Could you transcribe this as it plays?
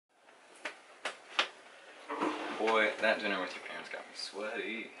boy, that dinner with your parents got me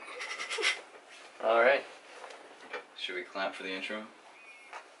sweaty. Alright. Should we clap for the intro?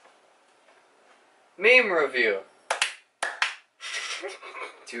 Meme review.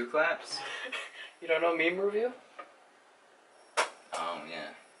 2 claps? You don't know meme review? Oh, yeah.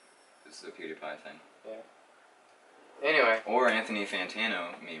 This is a PewDiePie thing. Yeah. Anyway. Or Anthony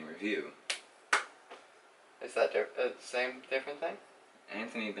Fantano meme review. Is that same different thing?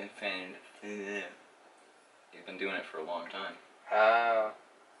 Anthony Fantano. He's been doing it for a long time.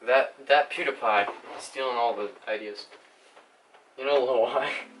 That PewDiePie stealing all the ideas. You know a little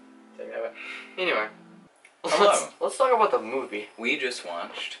why. Anyway. Hello. Let's talk about the movie. We just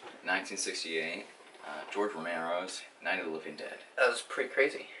watched 1968, George Romero's Night of the Living Dead. That was pretty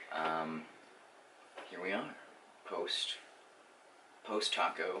crazy. Here we are. Post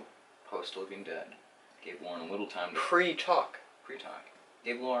Taco, post Living Dead. Gave Lauren a little time to pre-talk.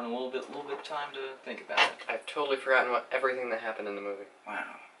 Gave Lauren a little bit time to think about it. I've totally forgotten everything that happened in the movie.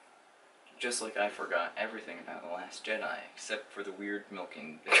 Wow. Just like I forgot everything about The Last Jedi, except for the weird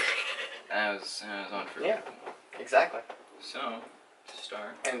milking bit. That was unforgettable. Yeah, exactly. So, to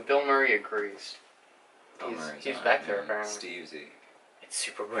start. And Bill Murray agrees. He's back there apparently. Stevesy. It's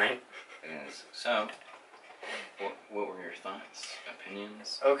super bright. It is. So, what were your thoughts,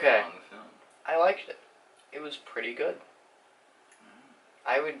 opinions Okay. on the film? I liked it. It was pretty good.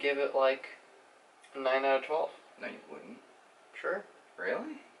 I would give it like a 9 out of 12. No, you wouldn't. Sure.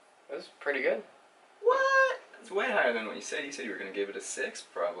 Really? It was pretty good. What? That's way higher than what you said. You said you were going to give it a 6,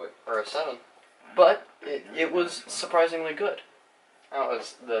 probably. Or a 7. But it was surprisingly good. That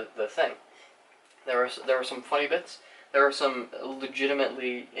was the thing. There were some funny bits. There were some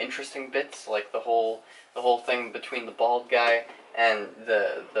legitimately interesting bits, like the whole thing between the bald guy and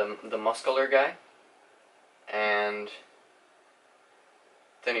the muscular guy. And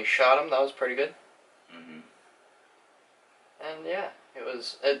then he shot him. That was pretty good. Mm-hmm. And yeah, it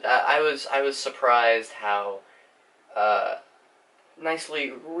was. I was surprised how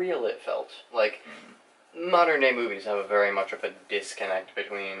nicely real it felt. Like modern day movies have a very much of a disconnect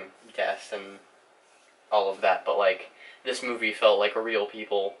between death and all of that, but like this movie felt like real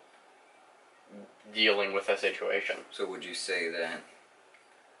people dealing with a situation. So would you say that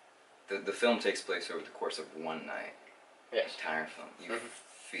the film takes place over the course of one night? Yes. The entire film. You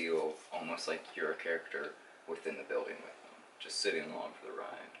feel almost like you're a character within the building with them, just sitting along for the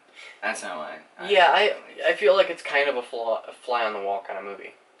ride. That's how I I feel like it's kind of a fly on the wall kind of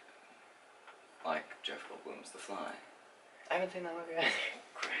movie. Like Jeff Goldblum's The Fly. I haven't seen that movie either.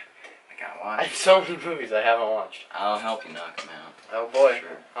 Crap. I gotta watch. I have so many movies I haven't watched. I'll help you knock them out. Oh boy.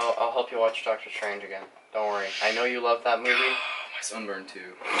 Sure. I'll help you watch Doctor Strange again. Don't worry. I know you love that movie. My sunburn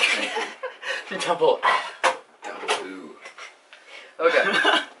too. Double. Double ooh. Okay.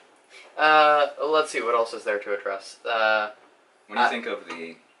 Let's see what else is there to address. When you think of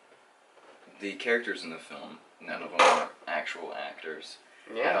the characters in the film, none of them are actual actors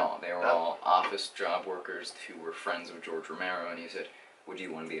at all. They were all office job workers who were friends of George Romero, and he said, "Would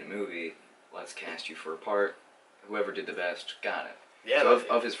you want to be in a movie? Let's cast you for a part. Whoever did the best, got it." Yeah. So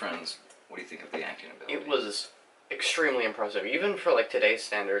of his friends, what do you think of the acting ability? It was extremely impressive, even for like today's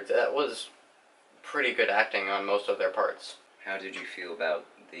standards. That was pretty good acting on most of their parts. How did you feel about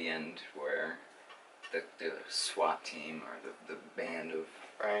the end where the SWAT team or the band of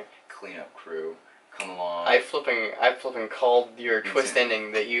cleanup crew come along? I flipping called your twist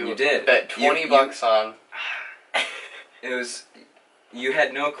ending that you did. bet $20 on. It was. You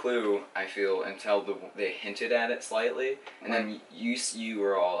had no clue, I feel, until they hinted at it slightly, and then you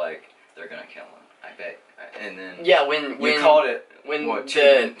were all like, "They're gonna kill him." I bet. And then when you called it when two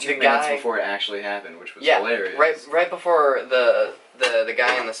the minutes guy, before it actually happened, which was hilarious. Right before the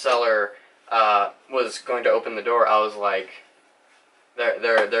guy in the cellar was going to open the door, I was like,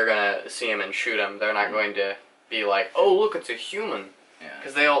 they're gonna see him and shoot him. They're not going to be like, "Oh, look, it's a human,"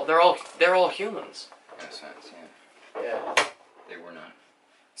 because they're all humans. In a sense, Yeah. They were not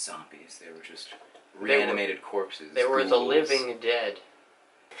zombies. They were just reanimated corpses. They were the ghouls. living dead.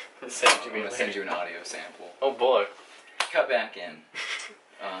 I'm going to send you an audio sample. Oh boy. Cut back in.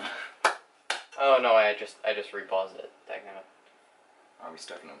 Oh no, I just repaused it. Dang it. Are we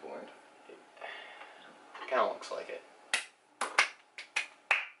stuck in a void? Kinda looks like it.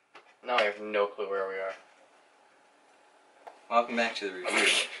 Now I have no clue where we are. Welcome back to the review.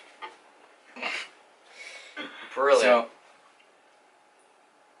 Brilliant. So,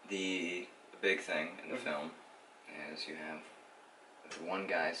 the big thing in the film is you have the one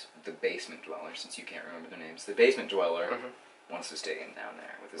guy's, the basement dweller, since you can't remember their names, the basement dweller wants to stay in down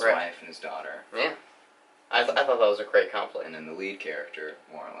there with his wife and his daughter. Yeah. I thought that was a great compliment. And then the lead character,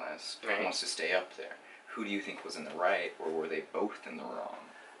 more or less, wants to stay up there. who do you think was in the right, or were they both in the wrong?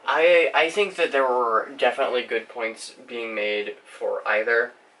 I think that there were definitely good points being made for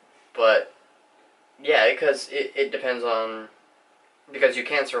either, but yeah, because it depends on, because you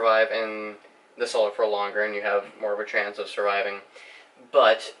can survive in the solar for longer and you have more of a chance of surviving,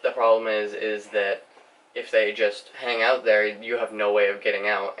 but the problem is that if they just hang out there, you have no way of getting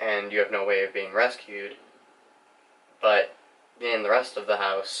out and you have no way of being rescued, but in the rest of the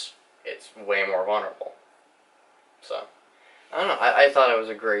house, it's way more vulnerable. So, I don't know, I thought it was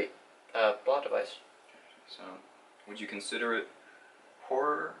a great plot device. So, would you consider it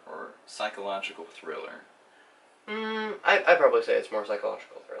horror or psychological thriller? I'd probably say it's more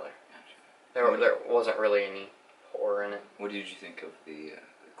psychological thriller. Gotcha. There wasn't really any horror in it. What did you think of the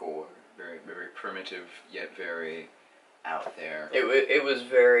gore? Very, very primitive, yet very out there. It was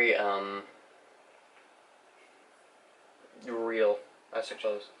very real, I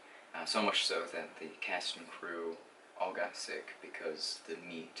suppose. So much so that the cast and crew all got sick because the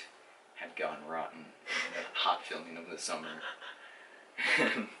meat had gone rotten in the hot filming of the summer.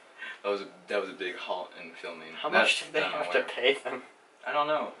 that was a big halt in filming. How much did they have to pay them? I don't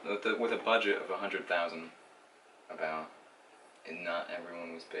know. With a budget of $100,000, about, and not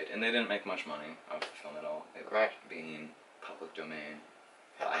everyone was paid, and they didn't make much money off the film at all. It right. Being public domain.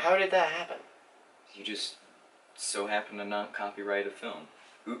 How did that happen? You just so happen to not copyright a film.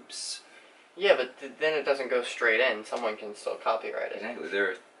 Oops. Yeah, but then it doesn't go straight in. Someone can still copyright it. Exactly. There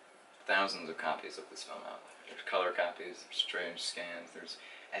are thousands of copies of this film out there. There's color copies, there's strange scans, there's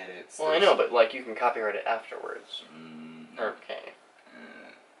edits. Well, I know, but like you can copyright it afterwards. No. Okay.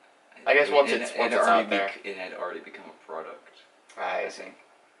 I guess once it's out there. It had already become a product. I see.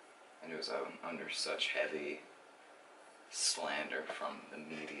 And it was under such heavy slander from the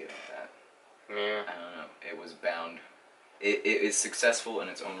media that yeah. I don't know. It was bound. It is successful in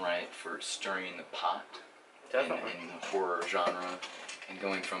its own right for stirring the pot. Definitely. In the horror genre, and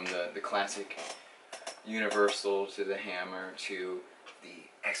going from the classic Universal to the Hammer to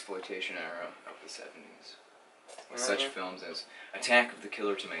the exploitation era of the 70s. With such films as Attack of the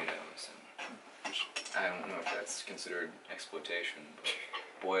Killer Tomatoes, and which I don't know if that's considered exploitation, but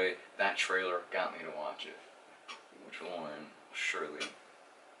boy, that trailer got me to watch it. Which Lauren will surely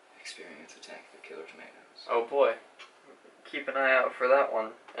experience Attack of the Killer Tomatoes. Oh boy. Keep an eye out for that one,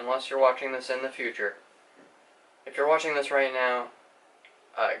 unless you're watching this in the future. If you're watching this right now,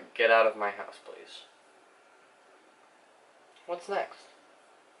 get out of my house, please. What's next?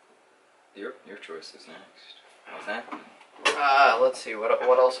 Your choice is next. What's happening? Let's see, what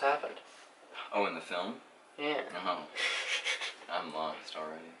else happened? Oh, in the film? Yeah. Oh. I'm lost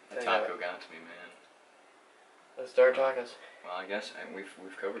already. The taco got to me, man. Let's start tacos. Well, I guess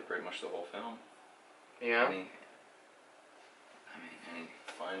we've covered pretty much the whole film. Yeah. Any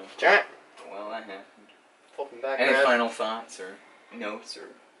final? Alright. Well, that happened. Flipping back Any around. final thoughts or notes or?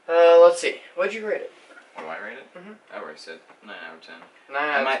 Let's see. What'd you rate it? What do I rate it? Mm-hmm. I already said 9 out of 10. 9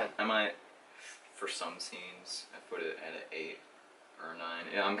 out of 10. I might, for some scenes, I put it at an 8 or a 9.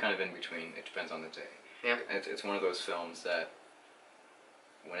 Yeah, I'm kind of in between. It depends on the day. Yeah. It's one of those films that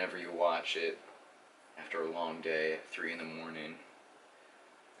whenever you watch it after a long day at 3 in the morning,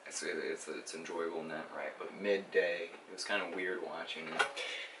 it's enjoyable in that right. But midday, it was kind of weird watching it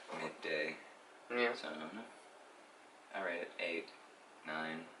midday. Yeah. So I don't know. I rate it 8, 9.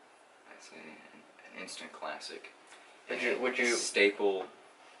 I'd say an instant classic. Would you staple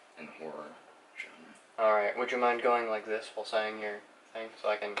in the horror genre. All right. Would you mind going like this while saying your thing so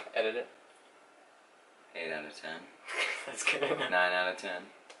I can edit it? 8 out of 10. That's good. 9 out of 10.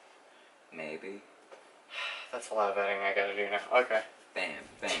 Maybe. That's a lot of editing I gotta do now. Okay. Bam,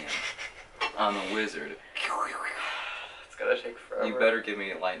 bam. I'm a wizard. It's gonna take forever. You better give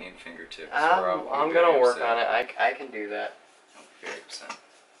me lightning fingertips. I'm gonna work on it. I can do that. Oh, very upset.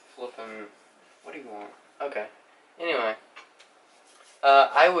 Flippin'. What do you want? Okay. Anyway.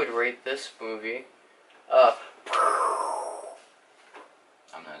 I would rate this movie. I'm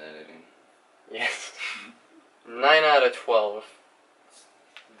not editing. Yes. 9 out of 12.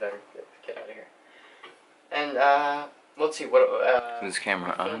 Better get out of here. And, let's see, what, Is this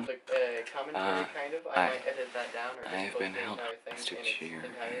camera on? Commentary, kind of. I might edit that down, or I have just been post the held entire thing hostage in its here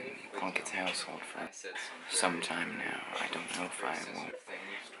entirety. in Plunkett's household for some time now. I don't know if I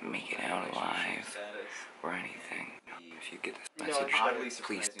will make it out alive or anything. If you get this message,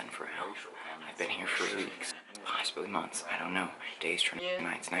 please send for help. I've been here for weeks, possibly months. I don't know. Days turn into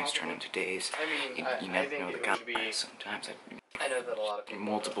nights, nights turn into days. I mean, You never know the consequences. Sometimes I know that a lot of people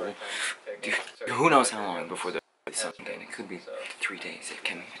multiple. Who knows how long before there's something? It could be 3 days. It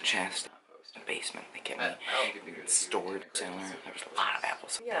can be a chest, a basement. They kept me stored cellar. There was a lot of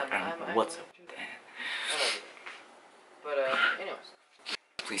apples. Yeah, I don't know what's up with that.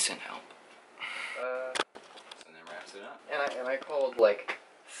 Please send help. So that wraps it up. And I called like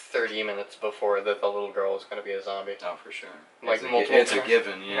 30 minutes before that the little girl was gonna be a zombie. Oh, for sure. Like multiple times. It's a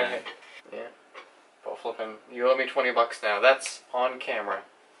given, yeah. Right. Yeah. Well, flipping. You owe me $20 now. That's on camera.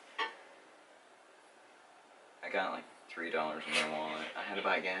 I got like $3 in my wallet. I had to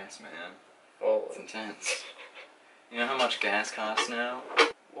buy gas, man. Well, it's intense. You know how much gas costs now?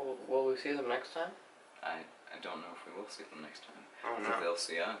 Will we see them next time? I don't know if we will see them next time. Oh, no. If they'll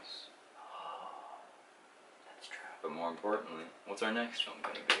see us. That's true. But more importantly, what's our next film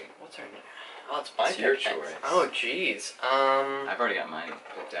gonna be? What's our next? Oh, it's my your pick. choice. Oh, jeez. I've already got mine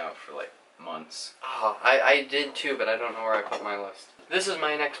picked out for like months. Oh, I did too, but I don't know where I put my list. This is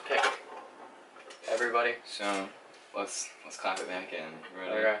my next pick. Everybody. So, let's clap it back in.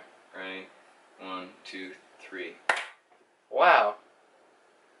 Ready? Okay. Ready? 1, 2, 3. Wow.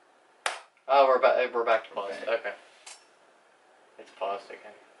 Oh, we're back to pause. Okay. It's paused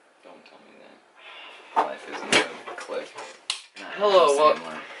again. Don't tell me that. Life isn't a click. Hello, well.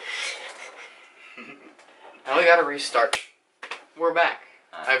 Now we gotta restart. We're back.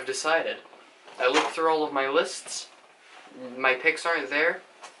 I've decided. I looked through all of my lists. My picks aren't there,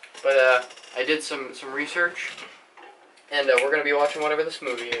 but I did some research, and we're gonna be watching whatever this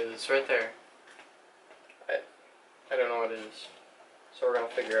movie is. It's right there. I don't know what it is, so we're gonna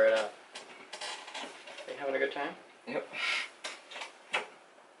figure it out. Are you having a good time? Yep.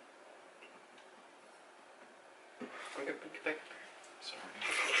 Get back. Sorry.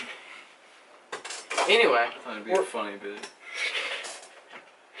 Anyway, I thought it'd be a funny bit.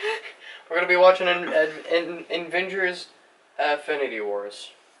 We're gonna be watching Avengers Affinity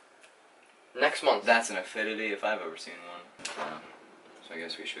Wars next month. That's an affinity if I've ever seen one. So I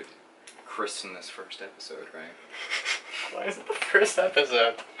guess we should christen this first episode, right? Why is it the first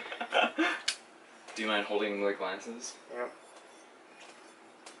episode? Do you mind holding the glasses? Yep.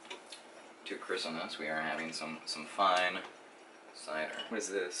 To christen us, we are having some fine cider. What is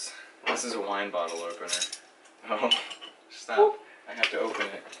this? This is a wine bottle opener. Oh, stop. Whoop. I have to open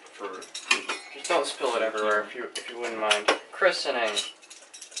it for... Just don't spill it everywhere if you wouldn't mind. Christening.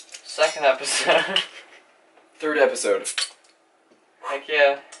 Second episode. Third episode. Heck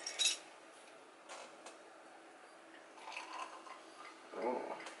yeah. Ooh.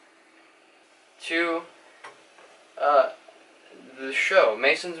 To the show,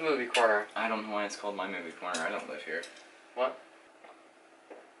 Mason's Movie Corner. I don't know why it's called My Movie Corner. I don't live here. What?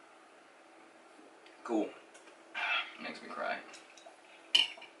 Cool. Makes me cry.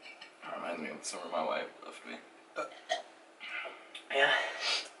 Reminds me of the summer my wife left me. Yeah.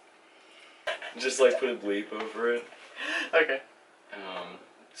 Just like put a bleep over it. Okay.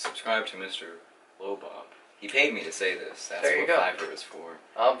 Subscribe to Mr. Lobob. He paid me to say this. That's there you what go. Fiverr is for.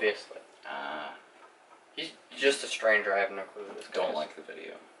 Obviously. He's just a stranger. I have no clue who this guy Don't is. like the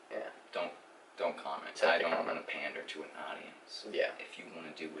video. Yeah. Don't comment. I don't want to pander to an audience. Yeah. If you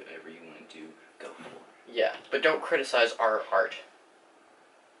want to do whatever you want to do, go for it. Yeah, but don't criticize our art.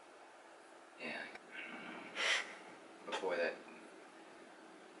 Yeah, I don't know. But boy, that...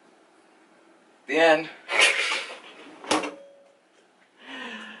 The end!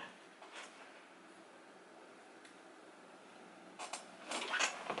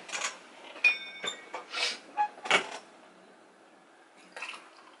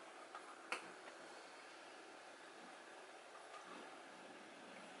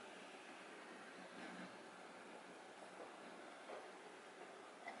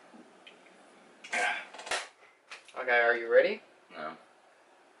 Okay, are you ready? No.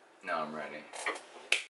 No, I'm ready.